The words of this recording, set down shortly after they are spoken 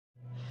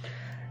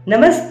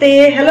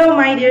Namaste, hello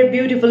my dear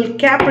beautiful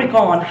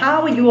Capricorn.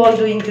 How are you all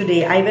doing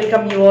today? I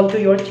welcome you all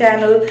to your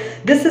channel.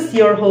 This is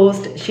your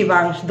host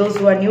Shivansh. Those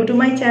who are new to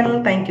my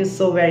channel, thank you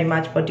so very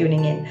much for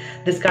tuning in.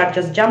 This card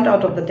just jumped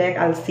out of the deck,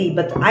 I'll see,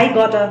 but I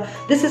got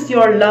this is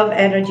your love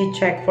energy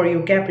check for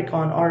you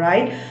Capricorn,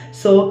 alright?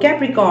 So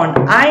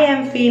Capricorn, I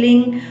am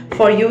feeling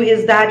for you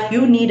is that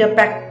you need a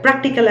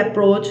practical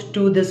approach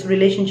to this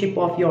relationship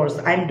of yours.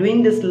 I'm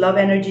doing this love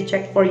energy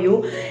check for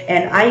you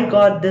and I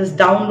got this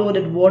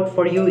downloaded word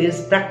for you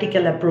is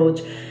practical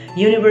approach.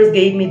 Universe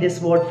gave me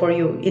this word for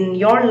you. In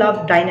your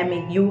love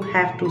dynamic, you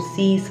have to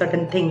see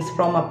certain things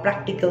from a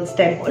practical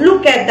standpoint.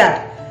 Look at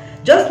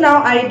that. Just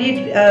now I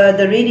did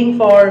the reading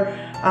for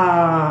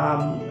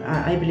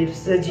I believe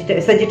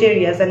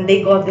Sagittarius, and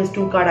they got these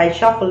two cards. I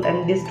shuffled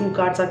and these two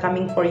cards are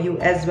coming for you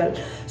as well.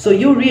 So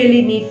you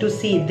really need to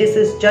see. This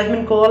is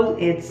judgment call.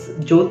 It's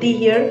Jyoti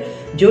here.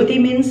 Jyoti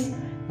means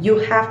you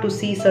have to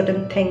see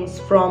certain things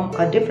from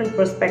a different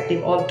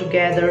perspective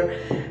altogether,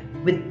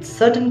 with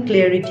certain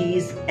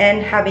clarities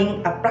and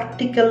having a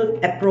practical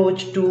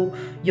approach to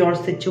your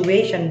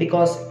situation,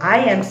 because I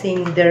am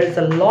seeing there is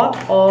a lot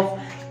of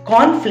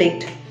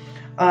conflict,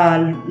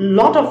 a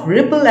lot of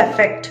ripple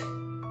effect.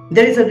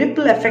 There is a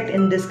ripple effect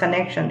in this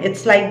connection.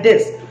 It's like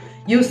this: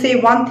 you say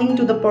one thing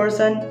to the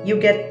person, you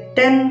get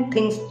 10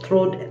 things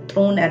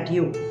thrown at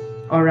you.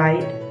 All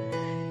right,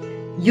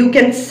 you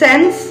can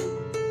sense,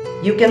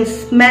 you can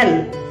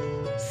smell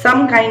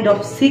some kind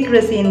of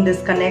secrecy in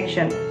this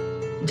connection.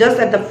 Just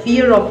at the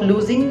fear of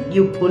losing,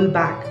 you pull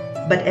back.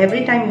 But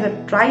every time you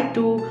have tried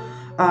to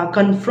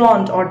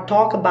confront or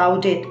talk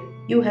about it,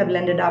 you have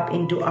landed up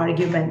into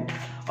argument.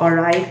 All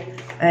right,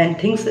 and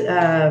things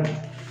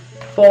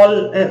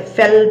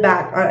fell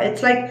back.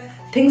 It's like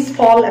things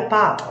fall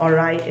apart. All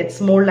right,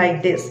 it's more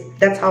like this.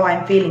 That's how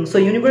I'm feeling. So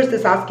universe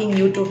is asking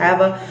you to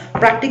have a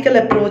practical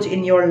approach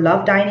in your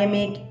love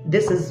dynamic.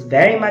 This is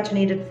very much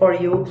needed for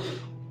you.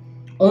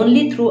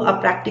 Only through a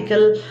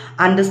practical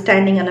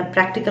understanding and a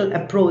practical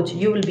approach,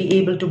 you will be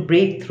able to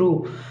break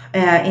through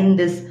in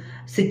this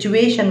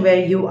situation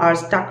where you are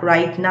stuck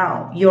right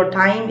now. Your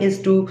time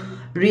is to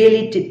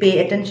really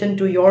pay attention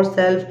to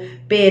yourself,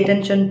 pay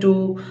attention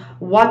to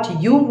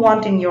what you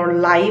want in your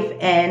life,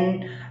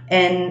 and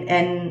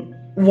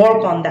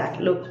work on that.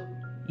 Look,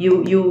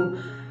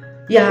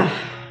 yeah,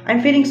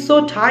 I'm feeling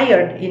so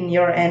tired in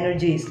your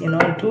energies. You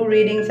know, 2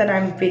 readings and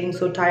I'm feeling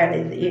so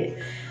tired.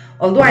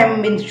 Although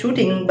I'm been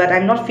shooting, but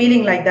I'm not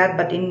feeling like that.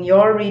 But in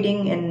your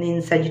reading and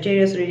in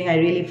Sagittarius reading, I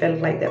really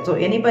felt like that. So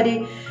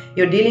anybody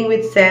you're dealing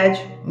with Sag,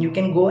 you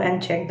can go and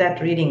check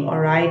that reading. All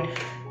right,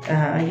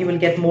 you will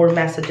get more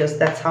messages.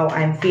 That's how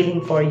I'm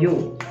feeling for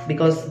you,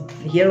 because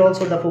here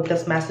also the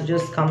focus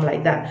messages come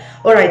like that.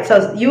 All right,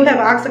 so you have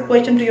asked a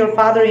question to your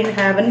Father in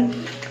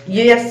heaven.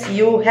 Yes,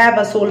 you have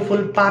a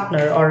soulful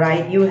partner. All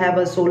right, you have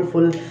a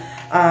soulful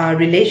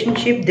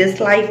relationship this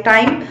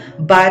lifetime,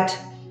 but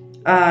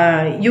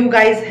you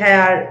guys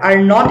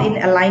are not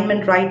in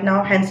alignment right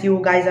now, hence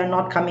you guys are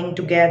not coming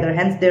together.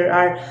 Hence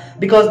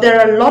because there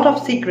are a lot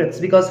of secrets,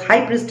 because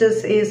High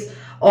Priestess is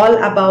all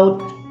about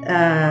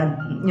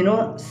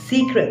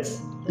secrets,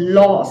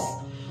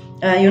 loss.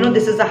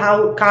 This is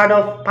a card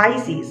of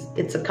Pisces.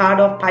 It's a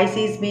card of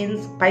Pisces,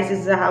 means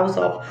Pisces is a house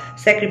of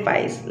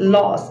sacrifice,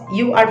 loss.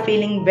 You are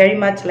feeling very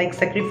much like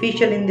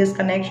sacrificial in this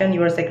connection.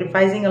 You are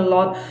sacrificing a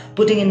lot,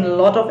 putting in a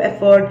lot of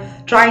effort,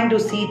 trying to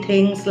see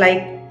things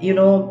like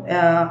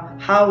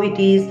how it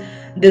is,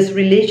 this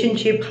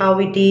relationship, how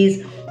it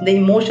is, the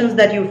emotions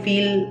that you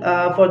feel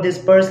for this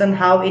person,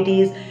 how it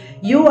is.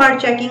 You are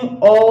checking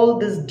all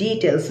these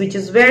details, which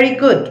is very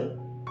good.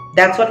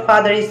 That's what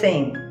Father is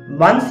saying.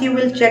 Once you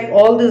will check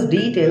all these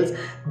details,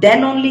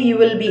 then only you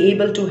will be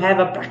able to have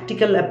a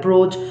practical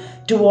approach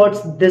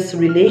towards this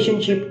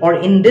relationship or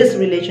in this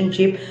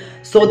relationship,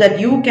 so that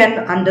you can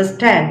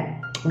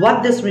understand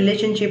what this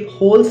relationship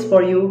holds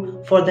for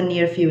you for the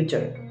near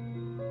future.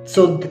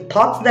 So the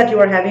thoughts that you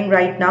are having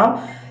right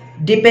now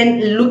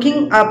depend,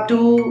 looking up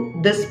to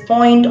this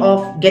point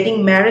of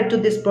getting married to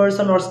this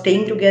person or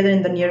staying together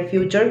in the near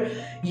future.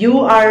 You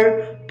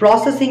are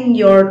processing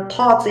your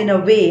thoughts in a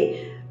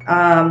way,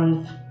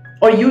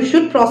 or you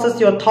should process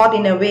your thought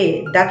in a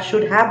way that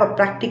should have a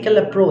practical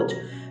approach.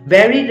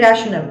 Very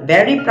rational,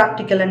 very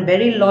practical, and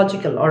very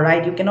logical. All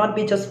right, you cannot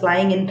be just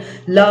flying in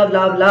love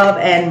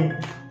and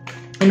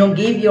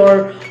give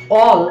your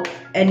all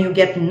and you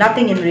get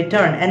nothing in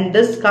return. And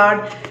this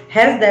card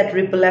has that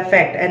ripple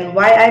effect. And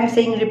why I'm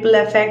saying ripple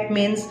effect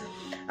means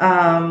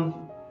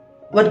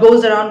what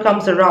goes around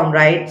comes around,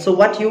 right? So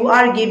what you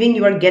are giving,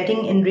 you are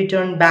getting in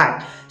return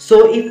back.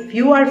 So if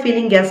you are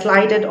feeling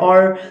gaslighted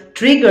or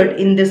triggered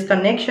in this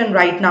connection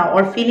right now,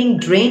 or feeling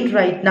drained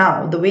right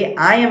now, the way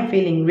I am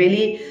feeling,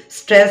 really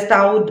stressed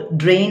out,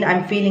 drained,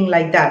 I'm feeling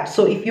like that.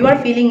 So if you are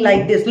feeling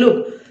like this,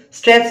 look,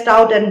 stressed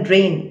out and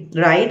drained,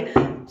 right?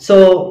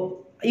 So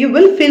you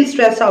will feel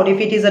stressed out if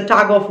it is a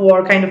tug of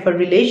war kind of a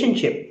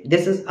relationship.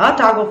 This is a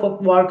tug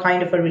of war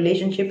kind of a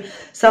relationship.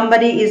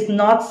 Somebody is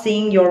not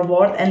seeing your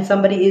worth and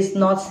somebody is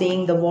not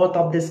seeing the worth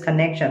of this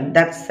connection.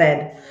 That's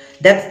sad.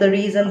 That's the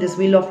reason this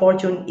wheel of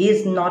fortune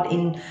is not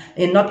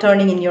not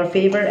turning in your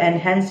favor, and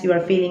hence you are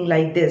feeling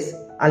like this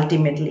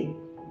ultimately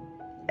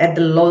at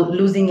the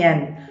losing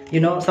end. You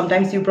know,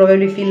 sometimes you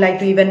probably feel like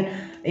to even,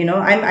 you know,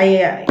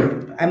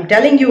 I'm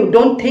telling you,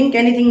 don't think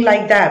anything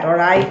like that, all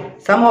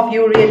right? Some of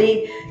you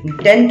really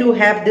tend to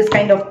have this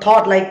kind of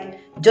thought, like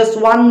just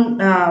one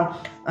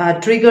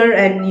trigger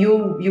and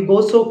you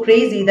go so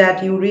crazy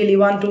that you really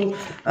want to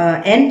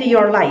end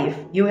your life.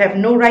 You have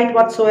no right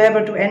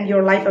whatsoever to end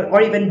your life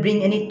or even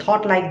bring any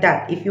thought like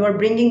that. If you are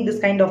bringing this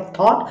kind of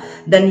thought,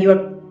 then you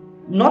are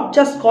not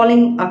just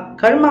calling a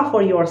karma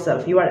for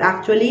yourself, you are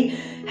actually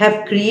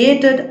have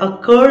created a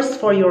curse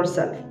for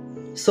yourself.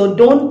 So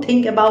don't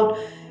think about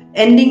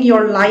ending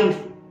your life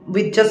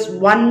with just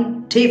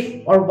one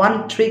tiff or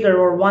one trigger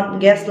or one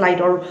gaslight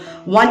or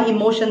one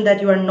emotion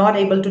that you are not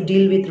able to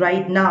deal with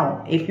right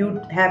now. If you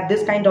have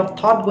this kind of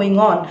thought going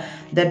on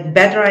that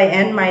better I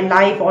end my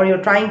life, or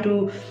you're trying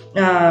to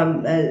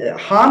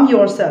harm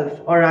yourself,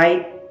 all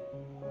right?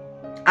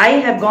 I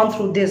have gone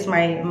through this,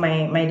 my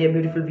dear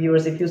beautiful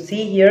viewers. If you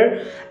see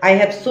here, I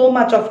have so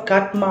much of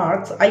cut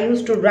marks. I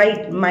used to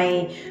write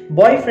my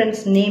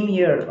boyfriend's name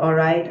here, all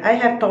right? I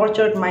have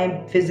tortured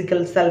my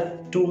physical self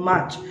too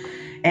much,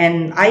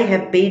 and I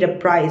have paid a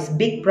price,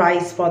 big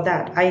price for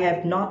that. I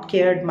have not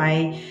cared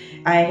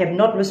I have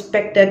not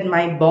respected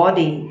my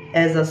body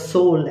as a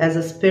soul, as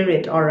a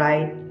spirit, all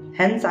right?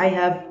 Hence, I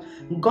have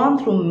gone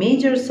through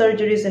major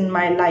surgeries in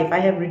my life. I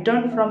have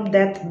returned from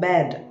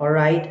deathbed, all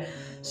right?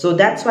 So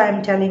that's why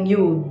I'm telling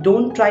you,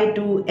 don't try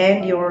to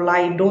end your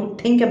life. Don't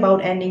think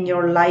about ending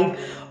your life,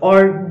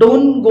 or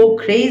don't go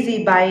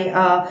crazy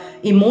by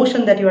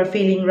emotion that you are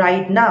feeling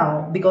right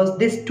now, because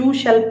this too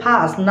shall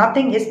pass.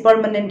 Nothing is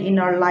permanent in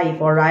our life,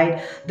 all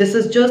right? This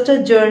is just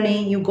a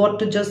journey. You got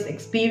to just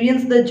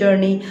experience the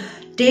journey,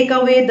 take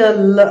away the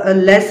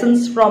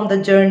lessons from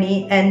the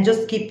journey, and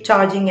just keep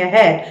charging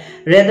ahead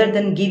rather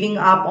than giving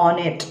up on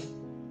it,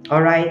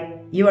 all right?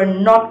 You are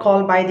not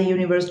called by the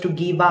universe to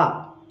give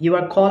up. You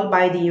are called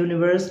by the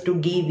universe to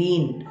give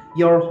in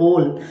your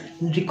whole.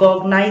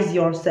 Recognize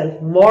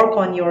yourself, work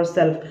on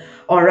yourself,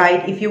 all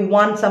right? If you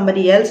want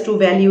somebody else to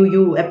value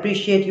you,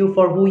 appreciate you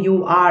for who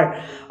you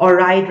are, all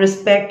right,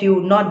 respect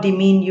you, not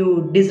demean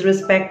you,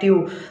 disrespect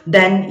you,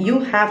 then you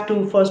have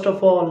to first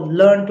of all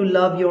learn to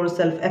love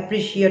yourself,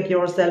 appreciate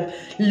yourself,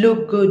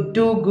 look good,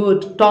 do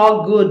good,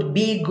 talk good,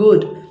 be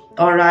good,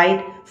 all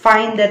right?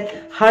 Find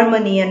that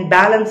harmony and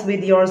balance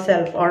with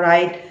yourself, all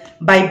right?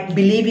 By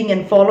believing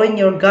and following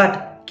your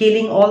gut,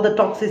 killing all the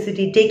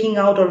toxicity, taking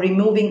out or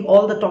removing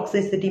all the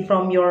toxicity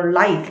from your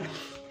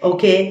life,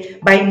 okay?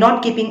 By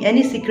not keeping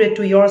any secret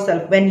to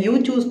yourself. When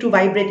you choose to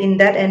vibrate in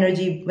that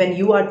energy, when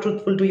you are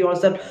truthful to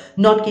yourself,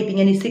 not keeping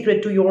any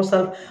secret to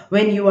yourself,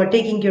 when you are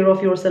taking care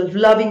of yourself,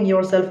 loving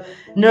yourself,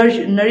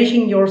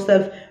 nourishing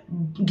yourself,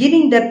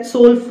 giving that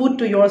soul food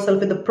to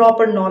yourself with the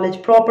proper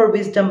knowledge, proper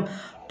wisdom,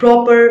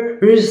 proper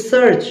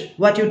research,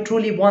 what you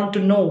truly want to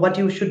know, what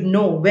you should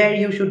know, where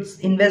you should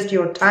invest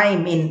your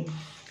time in.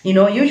 You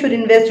know, you should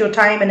invest your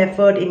time and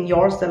effort in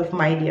yourself,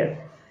 my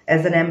dear,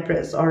 as an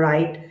empress, all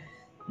right?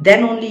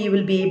 Then only you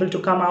will be able to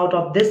come out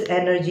of this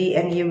energy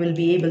and you will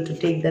be able to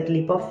take that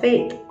leap of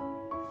faith.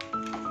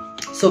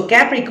 So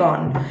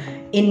Capricorn,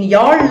 in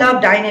your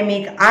love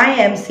dynamic, I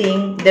am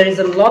seeing there is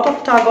a lot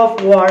of tug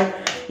of war.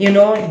 You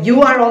know,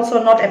 you are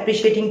also not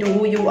appreciating to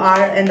who you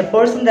are, and the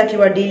person that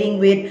you are dealing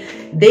with,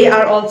 they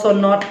are also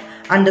not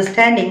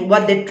understanding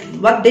what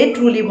they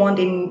truly want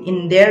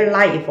in their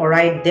life, all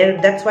right?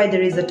 That's why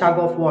there is a tug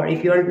of war.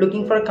 If you are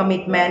looking for a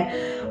commitment,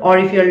 or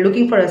if you are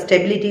looking for a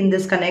stability in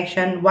this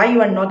connection, why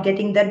you are not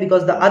getting that?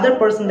 Because the other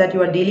person that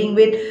you are dealing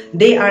with,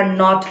 they are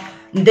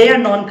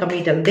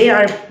non-committal, they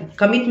are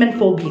commitment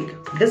phobic.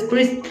 This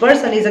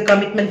person is a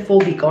commitment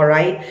phobic, all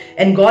right?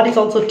 And God is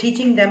also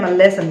teaching them a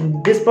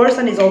lesson. This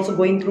person is also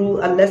going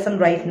through a lesson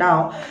right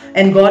now,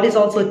 and God is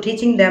also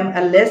teaching them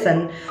a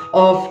lesson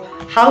of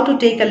how to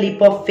take a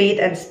leap of faith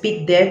and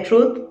speak their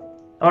truth,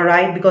 all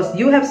right? Because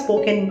you have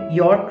spoken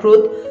your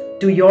truth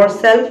to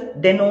yourself,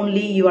 then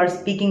only you are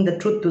speaking the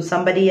truth to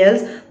somebody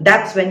else.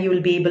 That's when you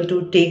will be able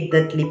to take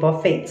that leap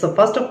of faith. So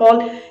first of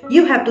all,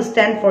 you have to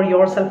stand for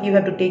yourself. You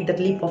have to take that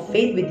leap of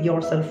faith with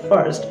yourself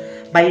first,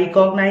 by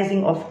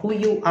recognizing of who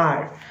you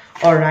are,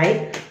 all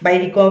right? By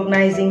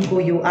recognizing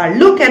who you are.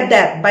 Look at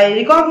that, by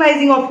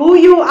recognizing of who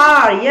you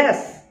are.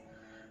 Yes,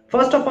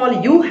 first of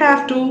all, you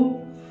have to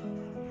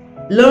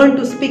learn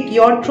to speak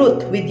your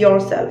truth with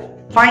yourself.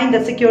 Find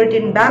the security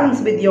and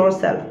balance with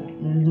yourself.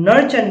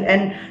 Nurture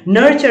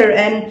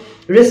and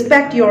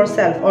respect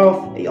yourself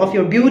of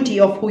your beauty,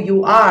 of who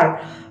you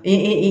are,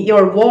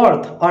 your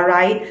worth, all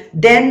right?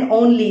 Then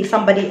only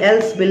somebody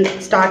else will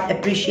start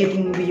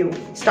appreciating you,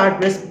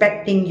 start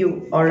respecting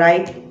you, all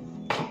right?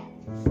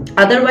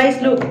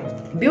 Otherwise, look,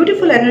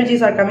 beautiful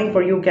energies are coming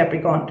for you,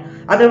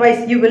 Capricorn.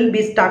 Otherwise, you will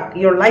be stuck.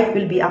 Your life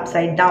will be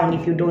upside down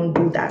if you don't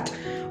do that,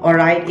 all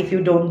right? If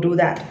you don't do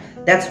that.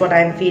 That's what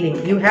I'm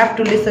feeling. You have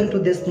to listen to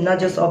this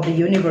nudges of the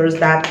universe,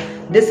 that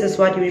This is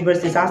what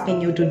universe is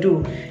asking you to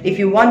do. If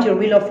you want your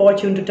wheel of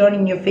fortune to turn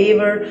in your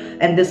favor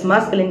and this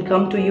masculine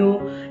come to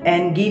you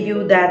and give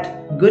you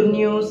that good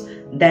news,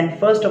 then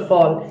first of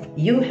all,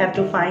 you have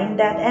to find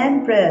that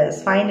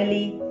Empress.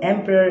 Finally,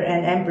 Emperor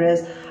and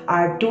Empress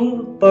are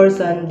two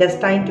persons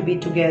destined to be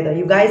together.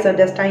 You guys are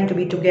destined to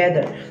be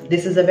together.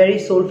 This is a very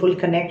soulful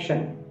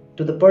connection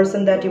to the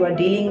person that you are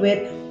dealing with.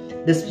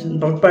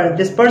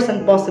 This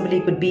person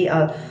possibly could be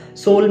a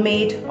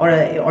soulmate,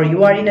 or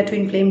you are in a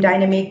twin flame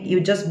dynamic. You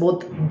just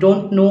both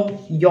don't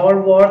know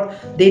your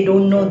worth, they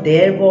don't know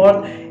their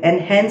worth, and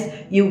hence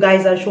you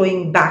guys are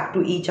showing back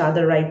to each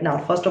other right now.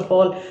 First of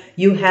all,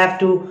 you have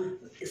to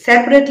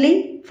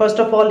separately, first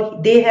of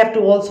all, they have to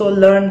also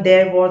learn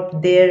their worth,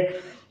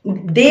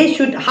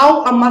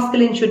 how a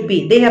masculine should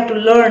be. They have to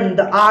learn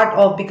the art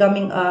of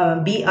becoming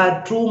be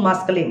a true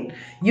masculine.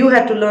 You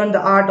have to learn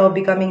the art of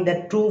becoming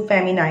the true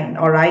feminine.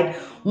 All right,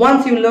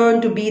 once you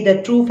learn to be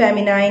the true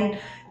feminine,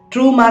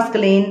 true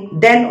masculine,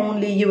 then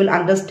only you will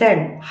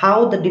understand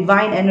how the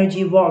divine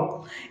energy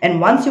works. And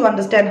once you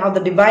understand how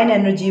the divine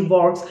energy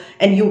works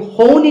and you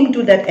hone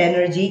into that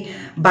energy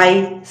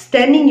by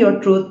standing your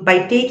truth,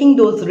 by taking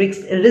those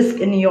risks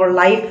in your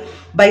life,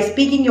 by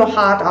speaking your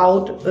heart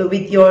out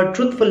with your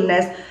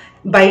truthfulness,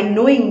 by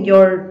knowing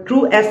your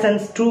true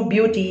essence, true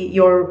beauty,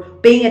 you're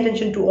paying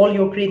attention to all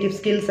your creative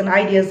skills and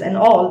ideas and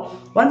all.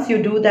 Once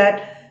you do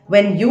that,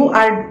 when you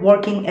are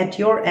working at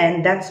your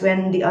end, that's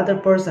when the other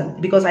person,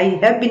 because I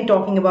have been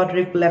talking about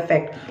ripple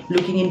effect,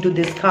 looking into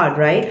this card,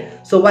 right?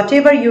 So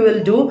whatever you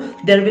will do,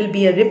 there will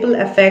be a ripple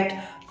effect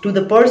to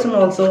the person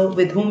also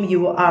with whom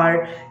you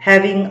are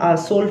having a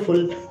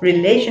soulful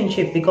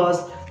relationship,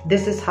 because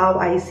this is how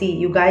I see.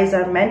 You guys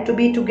are meant to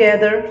be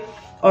together.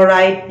 All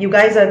right, you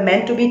guys are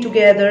meant to be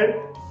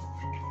together.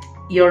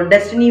 Your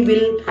destiny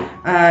will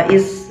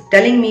is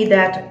telling me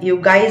that you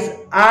guys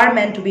are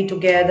meant to be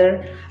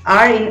together,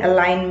 are in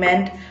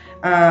alignment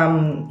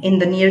in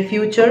the near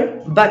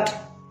future. But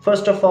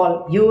first of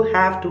all, you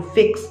have to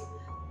fix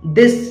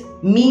this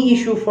me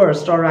issue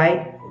first. All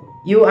right,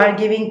 you are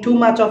giving too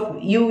much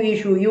of you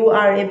issue. You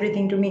are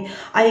everything to me.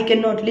 I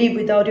cannot live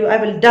without you. I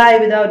will die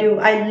without you.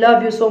 I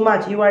love you so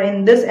much. You are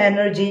in this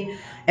energy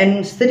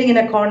and sitting in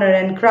a corner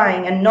and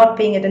crying and not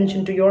paying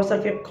attention to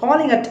yourself. You're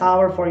calling a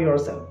tower for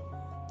yourself.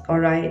 All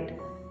right,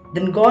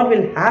 then God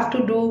will have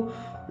to do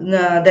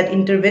that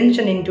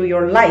intervention into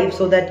your life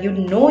so that you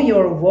know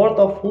your worth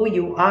of who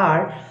you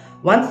are.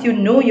 Once you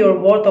know your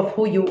worth of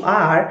who you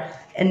are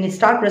and you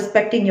start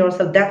respecting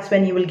yourself, that's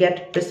when you will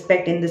get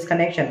respect in this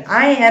connection.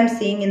 I am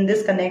seeing in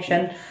this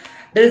connection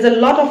there is a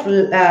lot of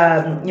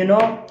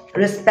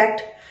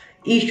respect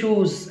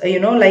issues, they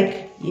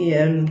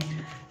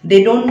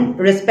don't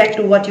respect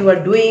to what you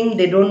are doing.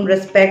 They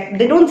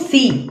don't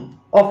see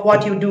of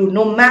what you do.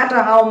 No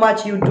matter how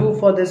much you do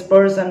for this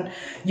person,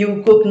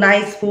 you cook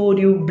nice food,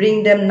 you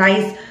bring them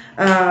nice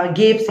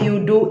gifts,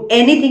 you do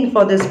anything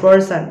for this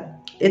person.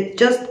 It's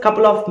just a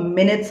couple of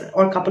minutes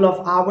or a couple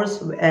of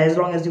hours, as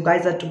long as you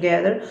guys are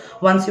together.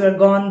 Once you are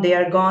gone, they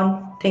are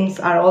gone. Things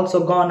are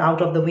also gone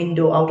out of the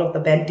window, out of the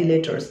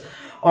ventilators.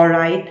 All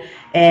right,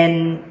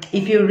 and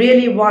if you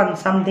really want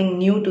something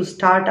new to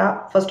start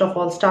up, first of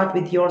all, start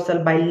with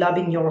yourself, by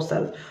loving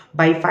yourself,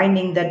 by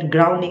finding that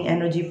grounding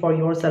energy for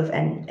yourself,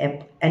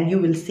 and you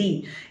will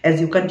see, as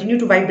you continue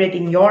to vibrate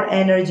in your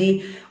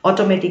energy,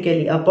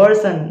 automatically a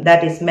person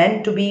that is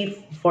meant to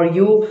be for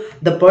you,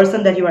 the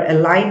person that you are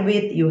aligned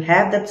with, you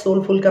have that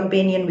soulful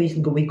companion.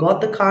 We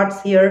got the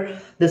cards here.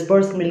 This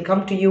person will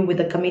come to you with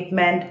a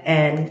commitment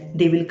and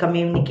they will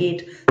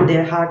communicate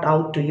their heart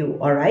out to you.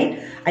 All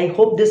right, I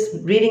hope this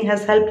reading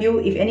has helped you.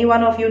 If any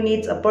one of you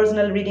needs a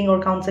personal reading or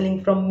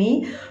counseling from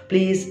me,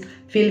 please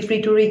feel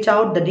free to reach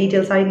out. The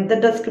details are in the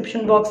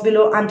description box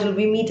below. Until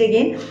we meet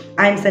again,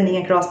 I am sending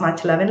across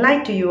much love and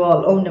light to you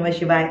all. Om Namah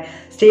Shivaya.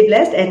 Stay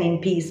blessed and in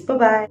peace.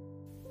 Bye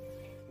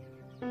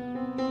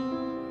bye.